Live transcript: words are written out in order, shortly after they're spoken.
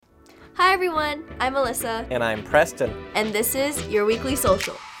Hi everyone, I'm Alyssa. And I'm Preston. And this is your weekly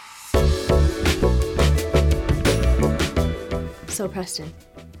social. So Preston,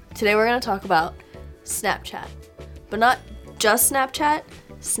 today we're going to talk about Snapchat. But not just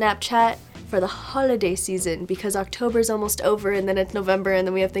Snapchat for the holiday season, because October's almost over and then it's November and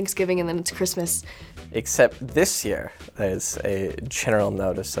then we have Thanksgiving and then it's Christmas. Except this year, there's a general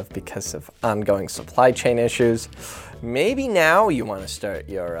notice of because of ongoing supply chain issues. Maybe now you want to start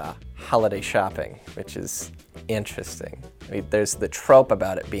your holiday shopping, which is interesting. I mean, there's the trope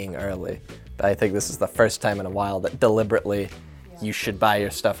about it being early, but I think this is the first time in a while that deliberately you should buy your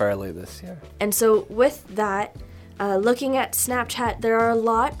stuff early this year. And so with that, looking at Snapchat, there are a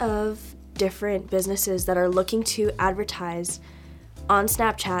lot of different businesses that are looking to advertise on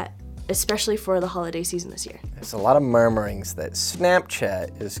Snapchat, especially for the holiday season this year. There's a lot of murmurings that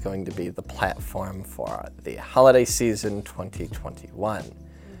Snapchat is going to be the platform for the holiday season 2021,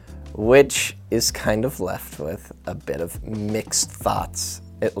 which is kind of left with a bit of mixed thoughts,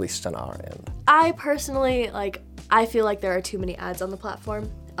 at least on our end. I personally, I feel like there are too many ads on the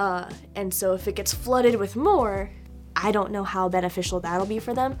platform, and so if it gets flooded with more, I don't know how beneficial that'll be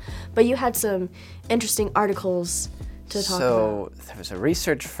for them, but you had some interesting articles to talk about. So there was a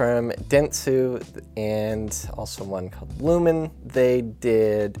research firm, Dentsu, and also one called Lumen. They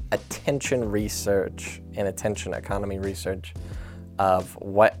did attention research and attention economy research of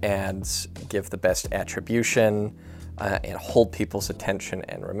what ads give the best attribution and hold people's attention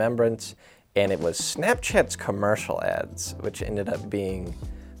and remembrance. And it was Snapchat's commercial ads, which ended up being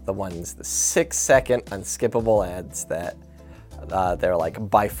the 6-second unskippable ads that they're like,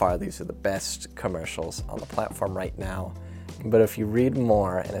 by far, these are the best commercials on the platform right now. But if you read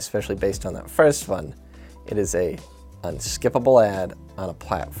more, and especially based on that first one, it is a unskippable ad on a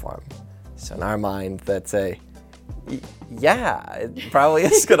platform. So in our mind, that's it probably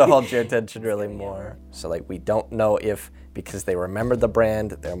is gonna hold your attention really more. So we don't know if, because they remember the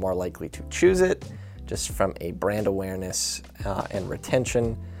brand, they're more likely to choose it. Just from a brand awareness and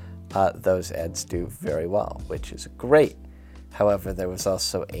retention, those ads do very well, which is great. However, there was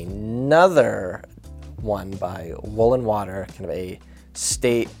also another one by Wool & Water, kind of a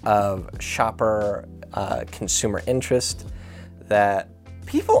state of shopper consumer interest, that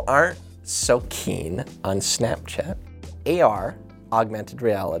people aren't so keen on Snapchat. AR, augmented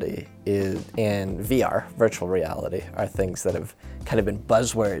reality, and VR, virtual reality, are things that have kind of been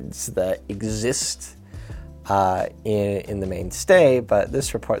buzzwords that exist in the mainstay, but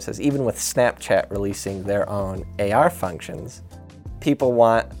this report says even with Snapchat releasing their own AR functions, people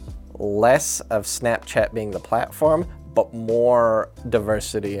want less of Snapchat being the platform, but more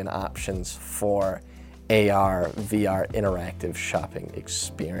diversity and options for AR, VR interactive shopping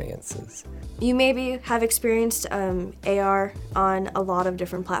experiences. You maybe have experienced AR on a lot of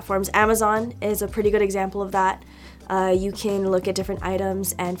different platforms. Amazon is a pretty good example of that. You can look at different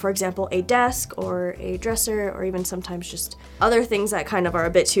items and, for example, a desk or a dresser, or even sometimes just other things that kind of are a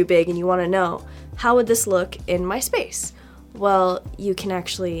bit too big and you want to know, how would this look in my space? Well, you can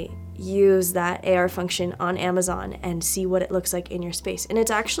actually use that AR function on Amazon and see what it looks like in your space. And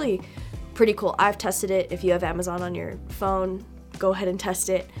it's actually pretty cool. I've tested it. If you have Amazon on your phone, go ahead and test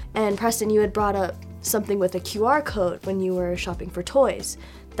it. And Preston, you had brought up something with a QR code when you were shopping for toys.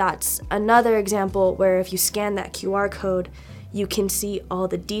 That's another example where if you scan that QR code, you can see all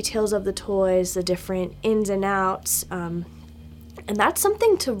the details of the toys, the different ins and outs, and that's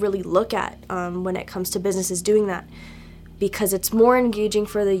something to really look at when it comes to businesses doing that, because it's more engaging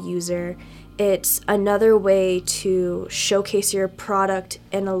for the user. It's another way to showcase your product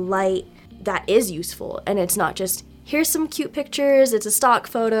in a light that is useful, and it's not just, here's some cute pictures, it's a stock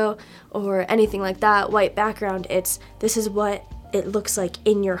photo, or anything like that, white background. It's, this is what it looks like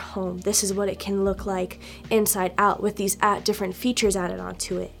in your home. This is what it can look like inside out with these different features added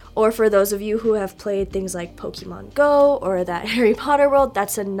onto it. Or for those of you who have played things like Pokemon Go or that Harry Potter world,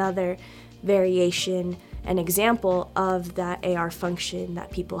 that's another variation, an example of that AR function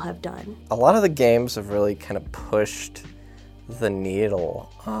that people have done. A lot of the games have really kind of pushed the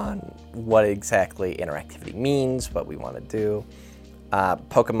needle on what exactly interactivity means, what we want to do.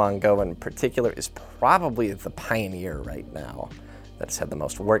 Pokemon Go in particular is probably the pioneer right now that's had the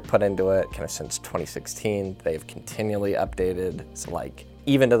most work put into it, kind of since 2016. They've continually updated, so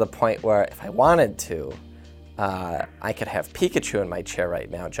even to the point where if I wanted to, I could have Pikachu in my chair right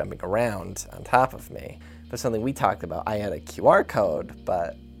now jumping around on top of me. But something we talked about, I had a QR code,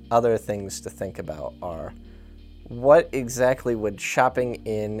 but other things to think about are, what exactly would shopping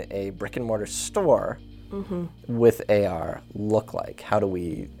in a brick and mortar store with AR look like? How do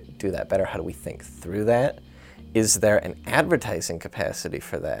we do that better? How do we think through that? is there an advertising capacity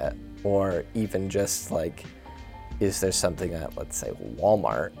for that? Or even just like, is there something that, let's say,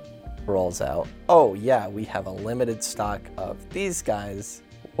 Walmart rolls out? Oh yeah, we have a limited stock of these guys.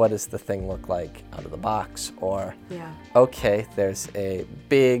 What does the thing look like out of the box? Or, okay, there's a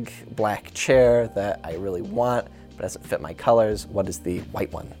big black chair that I really want, but doesn't fit my colors. What does the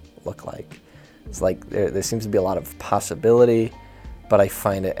white one look like? It's like there seems to be a lot of possibility, but I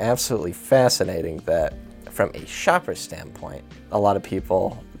find it absolutely fascinating that from a shopper standpoint, a lot of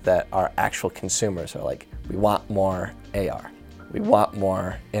people that are actual consumers are like, we want more AR. We want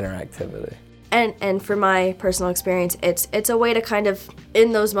more interactivity. And for my personal experience, it's a way to kind of,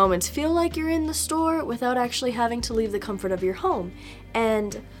 in those moments, feel like you're in the store without actually having to leave the comfort of your home.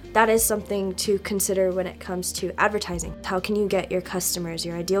 And that is something to consider when it comes to advertising. How can you get your customers,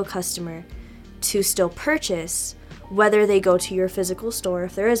 your ideal customer, to still purchase, whether they go to your physical store,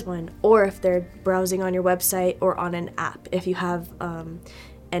 if there is one, or if they're browsing on your website or on an app, if you have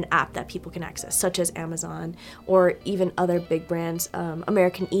an app that people can access, such as Amazon or even other big brands,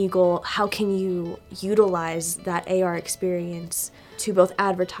 American Eagle. How can you utilize that AR experience to both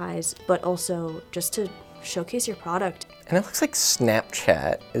advertise, but also just to showcase your product? And it looks like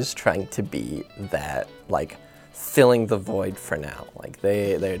Snapchat is trying to be that, like, filling the void for now. Like,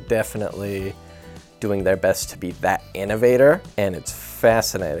 they're definitely doing their best to be that innovator, and it's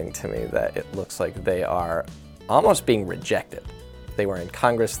fascinating to me that it looks like they are almost being rejected. They were in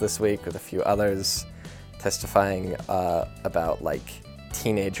Congress this week with a few others testifying about like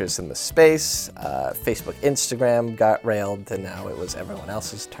teenagers in the space. Facebook, Instagram got railed, and now it was everyone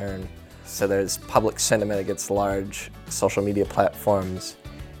else's turn. So there's public sentiment against large social media platforms,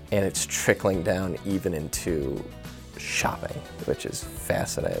 and it's trickling down even into shopping, which is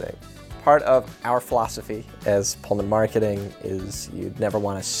fascinating. Part of our philosophy as Pullman Marketing is you'd never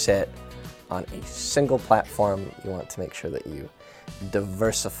want to sit on a single platform. You want to make sure that you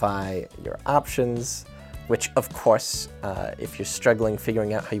diversify your options, which of course, if you're struggling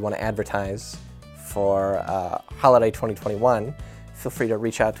figuring out how you want to advertise for holiday 2021, feel free to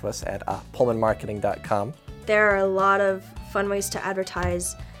reach out to us at pullmanmarketing.com. There are a lot of fun ways to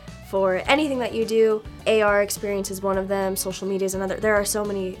advertise for anything that you do. AR experience is one of them, social media is another. There are so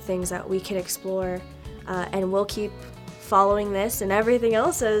many things that we can explore, and we'll keep following this and everything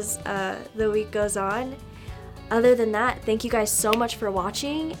else as the week goes on. Other than that, thank you guys so much for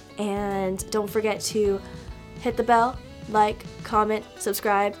watching, and don't forget to hit the bell, like, comment,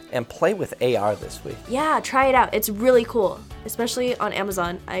 subscribe. And play with AR this week. Yeah, try it out. It's really cool, especially on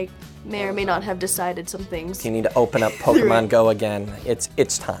Amazon. I may or may not have decided some things. If you need to open up Pokemon Go again,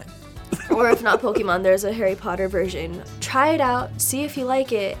 it's time. Or if not Pokemon, there's a Harry Potter version. Try it out, see if you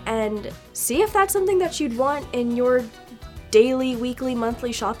like it, and see if that's something that you'd want in your daily, weekly,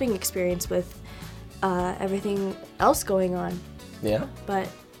 monthly shopping experience with everything else going on. Yeah. But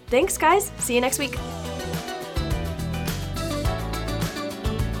thanks, guys. See you next week.